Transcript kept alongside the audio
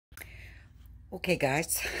Okay,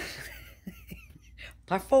 guys.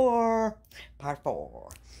 Part four. Part four.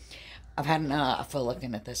 I've had enough of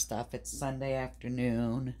looking at this stuff. It's Sunday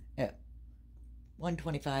afternoon at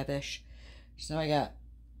 1:25-ish. So I got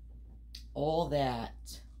all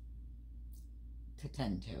that to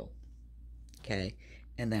tend to. Okay.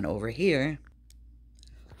 And then over here,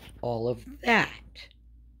 all of that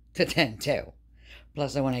to tend to.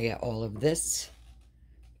 Plus, I want to get all of this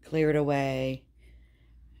cleared away.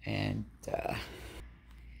 And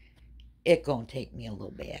it gonna take me a little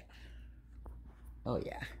bit. Oh,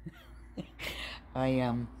 yeah.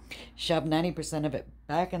 I shoved 90% of it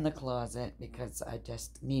back in the closet because I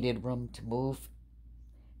just needed room to move.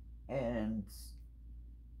 And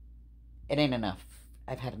it ain't enough.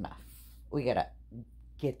 I've had enough. We gotta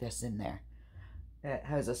get this in there. It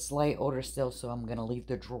has a slight odor still, so I'm gonna leave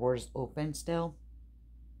the drawers open still.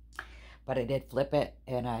 But I did flip it,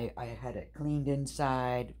 and I had it cleaned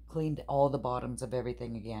inside, cleaned all the bottoms of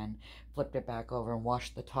everything again, flipped it back over, and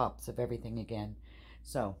washed the tops of everything again.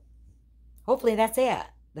 So, hopefully that's it.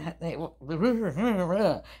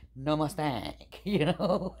 No more stank, you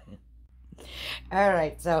know?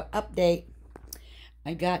 Alright, so update.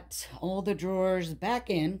 I got all the drawers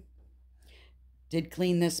back in. Did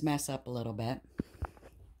clean this mess up a little bit.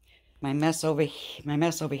 My mess over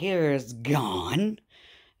here is gone.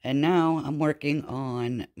 And now I'm working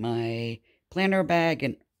on my planner bag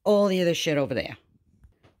and all the other shit over there.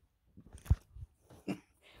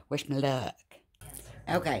 Wish me luck.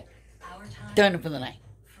 Okay. Done for the night.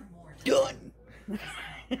 Done.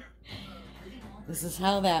 This is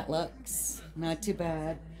how that looks. Not too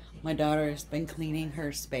bad. My daughter's been cleaning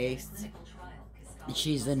her space.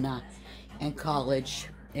 She's in college.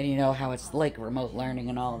 And you know how it's like remote learning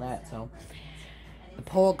and all that. So the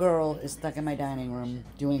poor girl is stuck in my dining room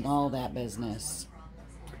doing all that business.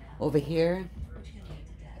 Over here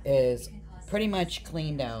is pretty much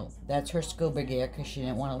cleaned out. That's her scuba gear because she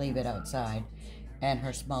didn't want to leave it outside. And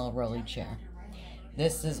her small rolly chair.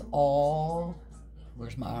 This is all...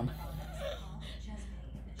 Where's Mom?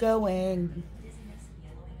 Going.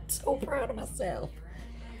 So proud of myself.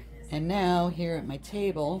 And now here at my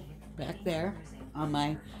table, back there, on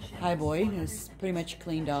my high boy, is pretty much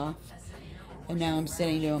cleaned off. And now I'm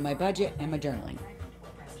sitting doing my budget and my journaling.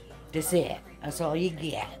 That's it. That's all you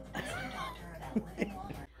get.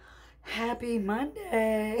 Happy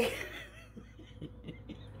Monday.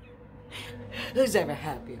 Who's ever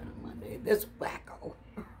happy on a Monday? This wacko.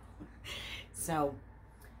 So,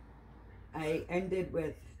 I ended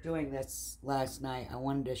with doing this last night. I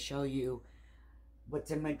wanted to show you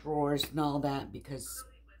what's in my drawers and all that because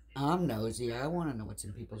I'm nosy. I want to know what's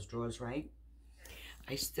in people's drawers, right?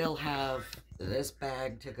 I still have this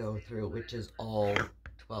bag to go through, which is all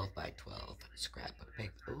 12 by 12 scrap of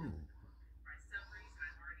paper. Ooh.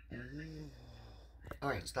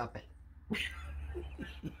 Alright, stop it.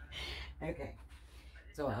 Okay.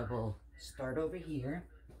 So I will start over here.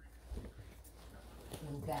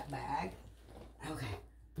 Move that bag. Okay.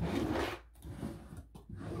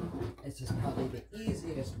 This is probably the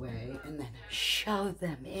easiest way. And then shove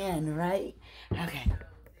them in, right? Okay.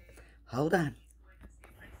 Hold on.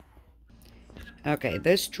 Okay,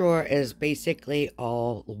 this drawer is basically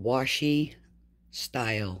all washi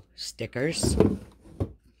style stickers.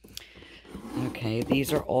 Okay,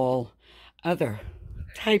 these are all other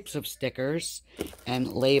types of stickers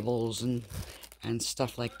and labels and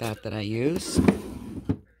stuff like that I use.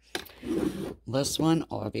 This one,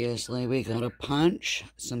 obviously, we got a punch,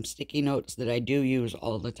 some sticky notes that I do use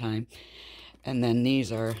all the time. And then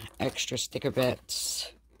these are extra sticker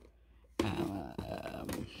bits.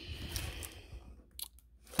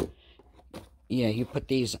 Yeah, you put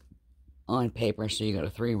these on paper, so you got a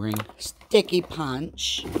 3-ring sticky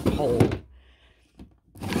punch hole.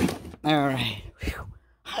 Alright.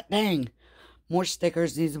 Hot dang. More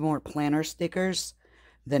stickers. These are more planner stickers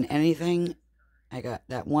than anything. I got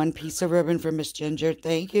that one piece of ribbon from Miss Ginger.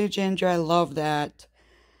 Thank you, Ginger. I love that.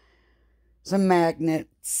 Some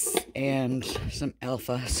magnets and some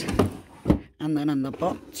alphas. And then on the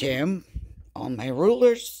bottom, all my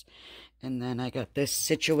rulers. And then I got this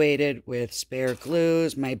situated with spare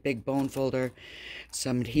glues, my big bone folder,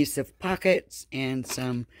 some adhesive pockets, and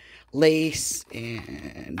some lace,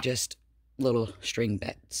 and just little string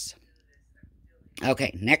bits.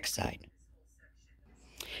 Okay, next side.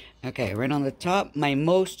 Okay, right on the top, my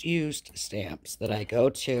most used stamps that I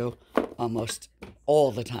go to almost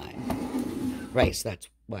all the time. Right, so that's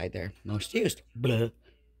why they're most used. Blah.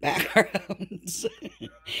 Backgrounds.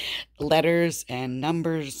 Letters and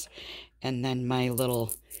numbers. And then my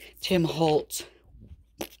little Tim Holt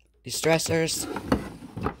distressors.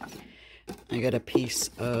 I got a piece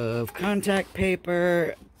of contact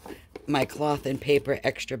paper, my cloth and paper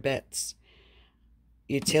extra bits,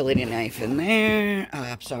 utility knife in there.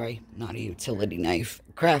 Sorry, not a utility knife,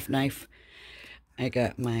 craft knife. I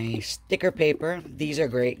got my sticker paper. These are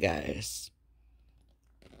great, guys.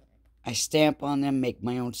 I stamp on them, make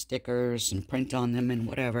my own stickers, and print on them and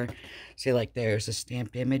whatever. See, like there's a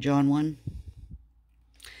stamped image on one.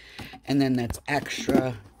 And then that's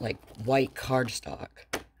extra, like, white cardstock.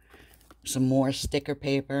 Some more sticker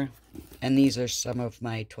paper. And these are some of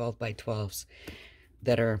my 12 by 12s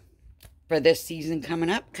that are for this season coming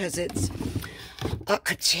up, because it's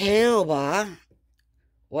October.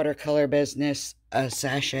 Watercolor business, a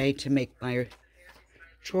sachet to make my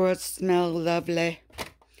drawers smell lovely.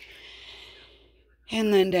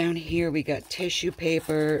 And then down here we got tissue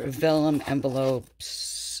paper, vellum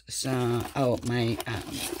envelopes, some, my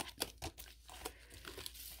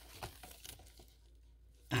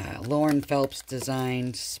Lauren Phelps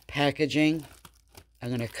Designs packaging. I'm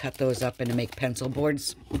going to cut those up and make pencil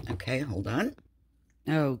boards. Okay, hold on.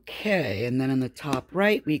 Okay, and then on the top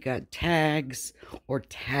right, we got tags, or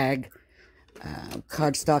tag,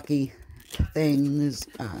 cardstocky things,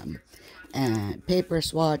 and paper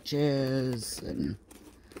swatches, and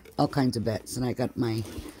all kinds of bits. And I got my,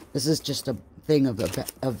 this is just a thing of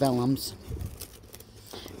vellums.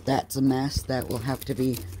 That's a mess that will have to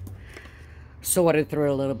be sorted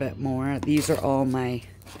through a little bit more. These are all my,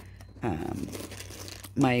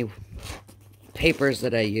 my papers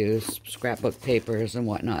that I use, scrapbook papers and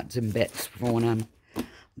whatnots and bits for when I'm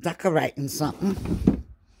decorating something.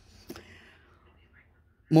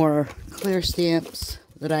 More clear stamps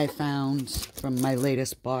that I found from my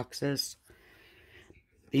latest boxes.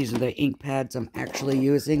 These are the ink pads I'm actually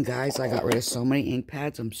using. Guys, I got rid of so many ink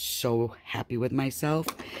pads. I'm so happy with myself.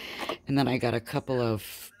 And then I got a couple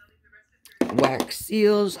of wax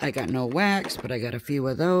seals. I got no wax, but I got a few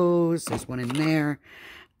of those. There's one in there.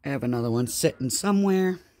 I have another one sitting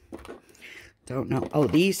somewhere. Don't know. Oh,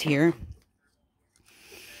 these here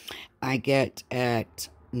I get at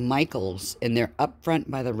Michael's, and they're up front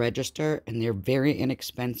by the register, and they're very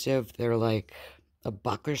inexpensive. They're like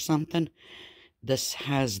 $1 or something. This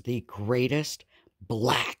has the greatest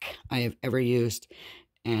black I have ever used,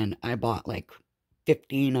 and I bought like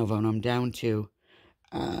 15 of them. I'm down to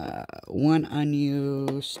one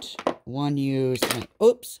unused, one used, and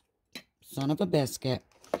oops, son of a biscuit.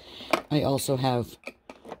 I also have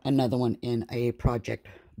another one in a project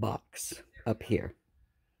box up here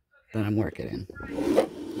that I'm working in.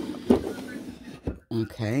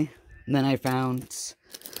 Okay, and then I found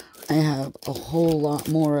I have a whole lot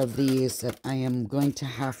more of these that I am going to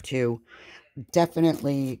have to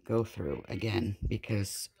definitely go through again,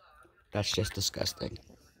 because that's just disgusting.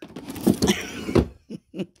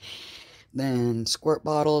 Then squirt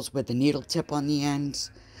bottles with the needle tip on the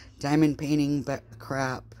ends, diamond painting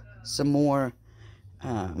crap, some more,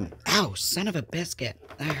 ow, son of a biscuit,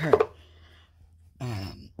 that hurt,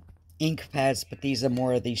 ink pads, but these are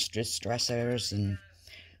more of these stressors and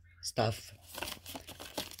stuff.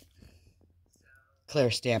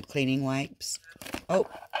 Clear stamp cleaning wipes. Oh,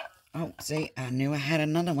 see, I knew I had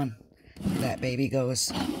another one. That baby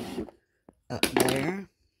goes up there.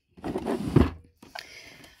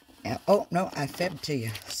 Oh, no, I fibbed to you.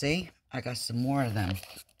 See? I got some more of them.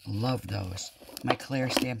 Love those. My clear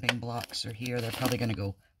stamping blocks are here. They're probably going to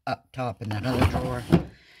go up top in that other drawer.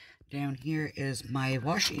 Down here is my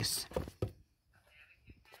washies.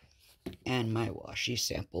 And my washi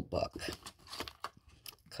sample book.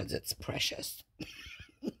 Because it's precious.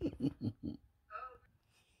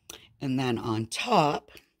 And then on top,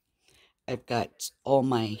 I've got all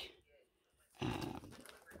my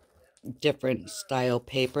different style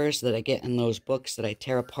papers that I get in those books that I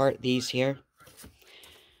tear apart. These here.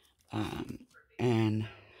 And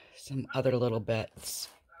some other little bits.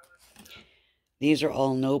 These are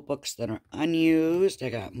all notebooks that are unused. I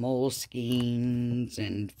got Moleskines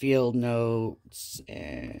and field notes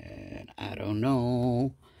and I don't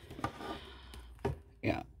know.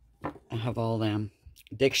 Yeah, I have all them.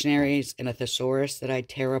 Dictionaries and a thesaurus that I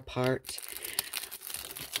tear apart.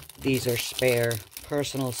 These are spare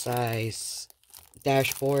personal size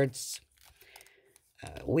dashboards,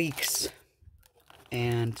 weeks,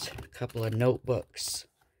 and a couple of notebooks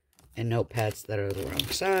and notepads that are the wrong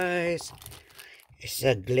size. It's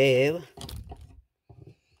a glue.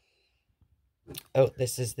 Oh,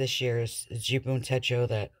 this is this year's Jibun Techo,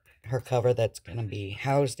 that her cover that's going to be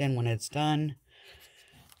housed in when it's done.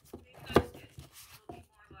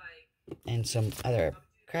 And some other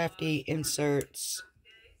crafty inserts.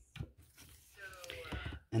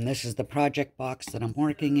 And this is the project box that I'm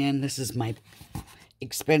working in. This is my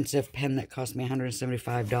expensive pen that cost me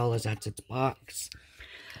 $175. That's its box.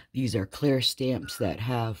 These are clear stamps that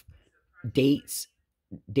have dates,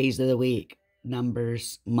 days of the week,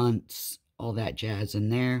 numbers, months, all that jazz in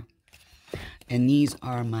there. And these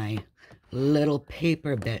are my little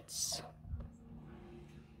paper bits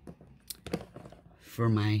for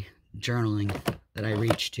my journaling that I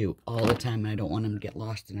reach to all the time, and I don't want them to get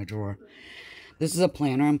lost in a drawer. This is a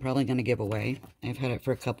planner I'm probably going to give away. I've had it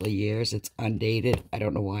for a couple of years. It's undated. I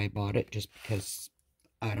don't know why I bought it, just because,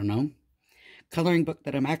 I don't know. Coloring book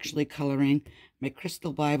that I'm actually coloring. My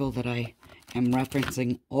crystal Bible that I am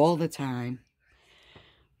referencing all the time.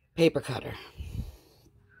 Paper cutter.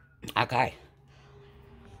 Okay.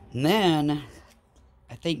 And then,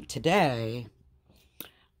 I think today,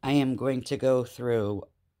 I am going to go through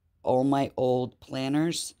all my old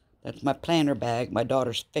planners. That's my planner bag, my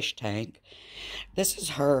daughter's fish tank. This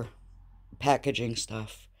is her packaging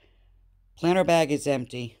stuff. Planner bag is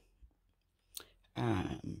empty.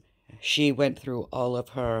 She went through all of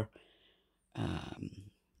her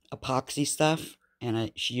epoxy stuff,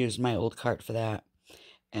 and she used my old cart for that,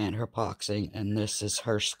 and her epoxy, and this is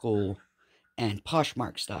her school and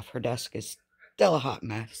Poshmark stuff. Her desk is still a hot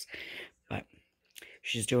mess, but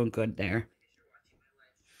she's doing good there.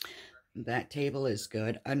 That table is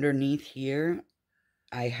good. Underneath here,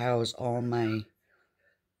 I house all my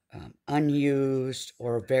unused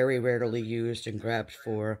or very rarely used and grabbed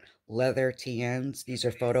for leather TNs. These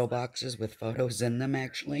are photo boxes with photos in them,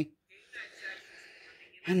 actually.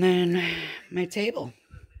 And then my table.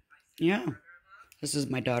 Yeah. This is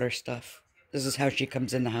my daughter's stuff. This is how she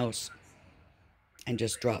comes in the house and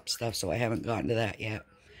just drops stuff, so I haven't gotten to that yet.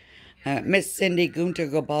 Miss Cindy Gunter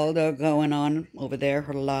Gabaldo going on over there,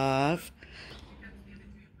 her live.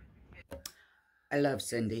 I love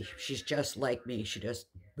Cindy. She's just like me. She just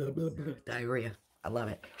blah, blah, blah, diarrhea. I love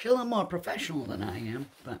it. She's a little more professional than I am,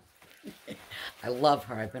 but I love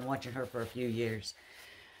her. I've been watching her for a few years.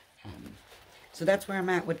 So that's where I'm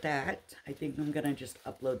at with that. I think I'm going to just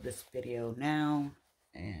upload this video now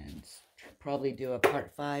and probably do a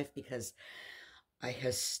part 5 because I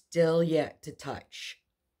have still yet to touch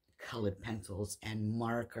colored pencils and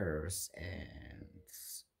markers and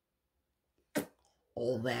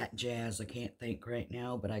all that jazz. I can't think right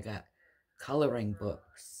now, but I got coloring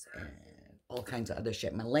books and all kinds of other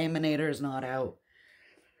shit. My laminator is not out.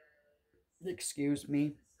 Excuse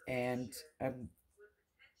me. And I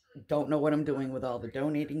don't know what I'm doing with all the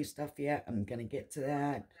donating stuff yet. I'm going to get to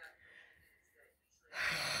that.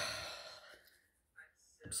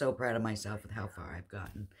 I'm so proud of myself with how far I've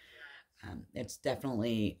gotten. It's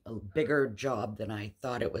definitely a bigger job than I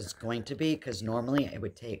thought it was going to be, because normally it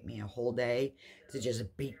would take me a whole day to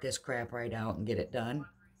just beat this crap right out and get it done.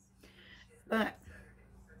 But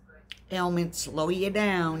ailments slow you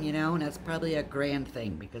down, you know, and that's probably a grand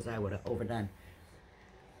thing because I would have overdone.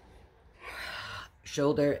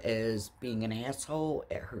 Shoulder is being an asshole.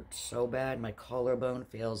 It hurts so bad. My collarbone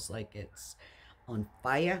feels like it's on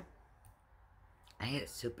fire. I had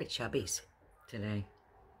super chubbies today.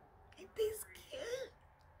 Ain't these cute?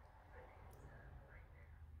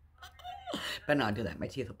 But not do that. My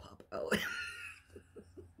teeth will pop out.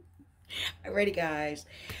 Alrighty, guys.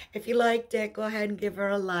 If you liked it, go ahead and give her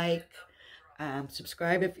a like.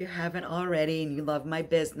 Subscribe if you haven't already and you love my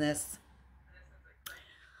business.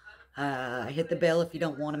 Hit the bell if you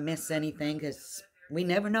don't want to miss anything, because we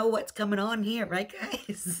never know what's coming on here, right,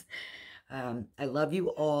 guys? I love you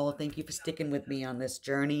all. Thank you for sticking with me on this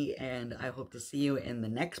journey, and I hope to see you in the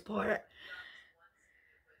next part.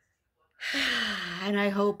 And I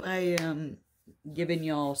hope I am giving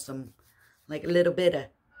y'all some, like, a little bit of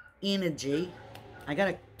energy.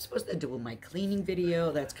 Supposed to do my cleaning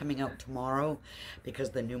video that's coming out tomorrow because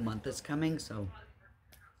the new month is coming, so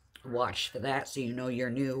watch for that so you know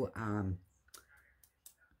your new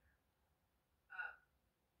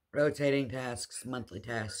rotating tasks, monthly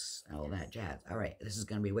tasks, all that jazz. All right, this is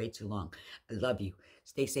going to be way too long. I love you.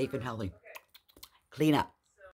 Stay safe and healthy. Clean up.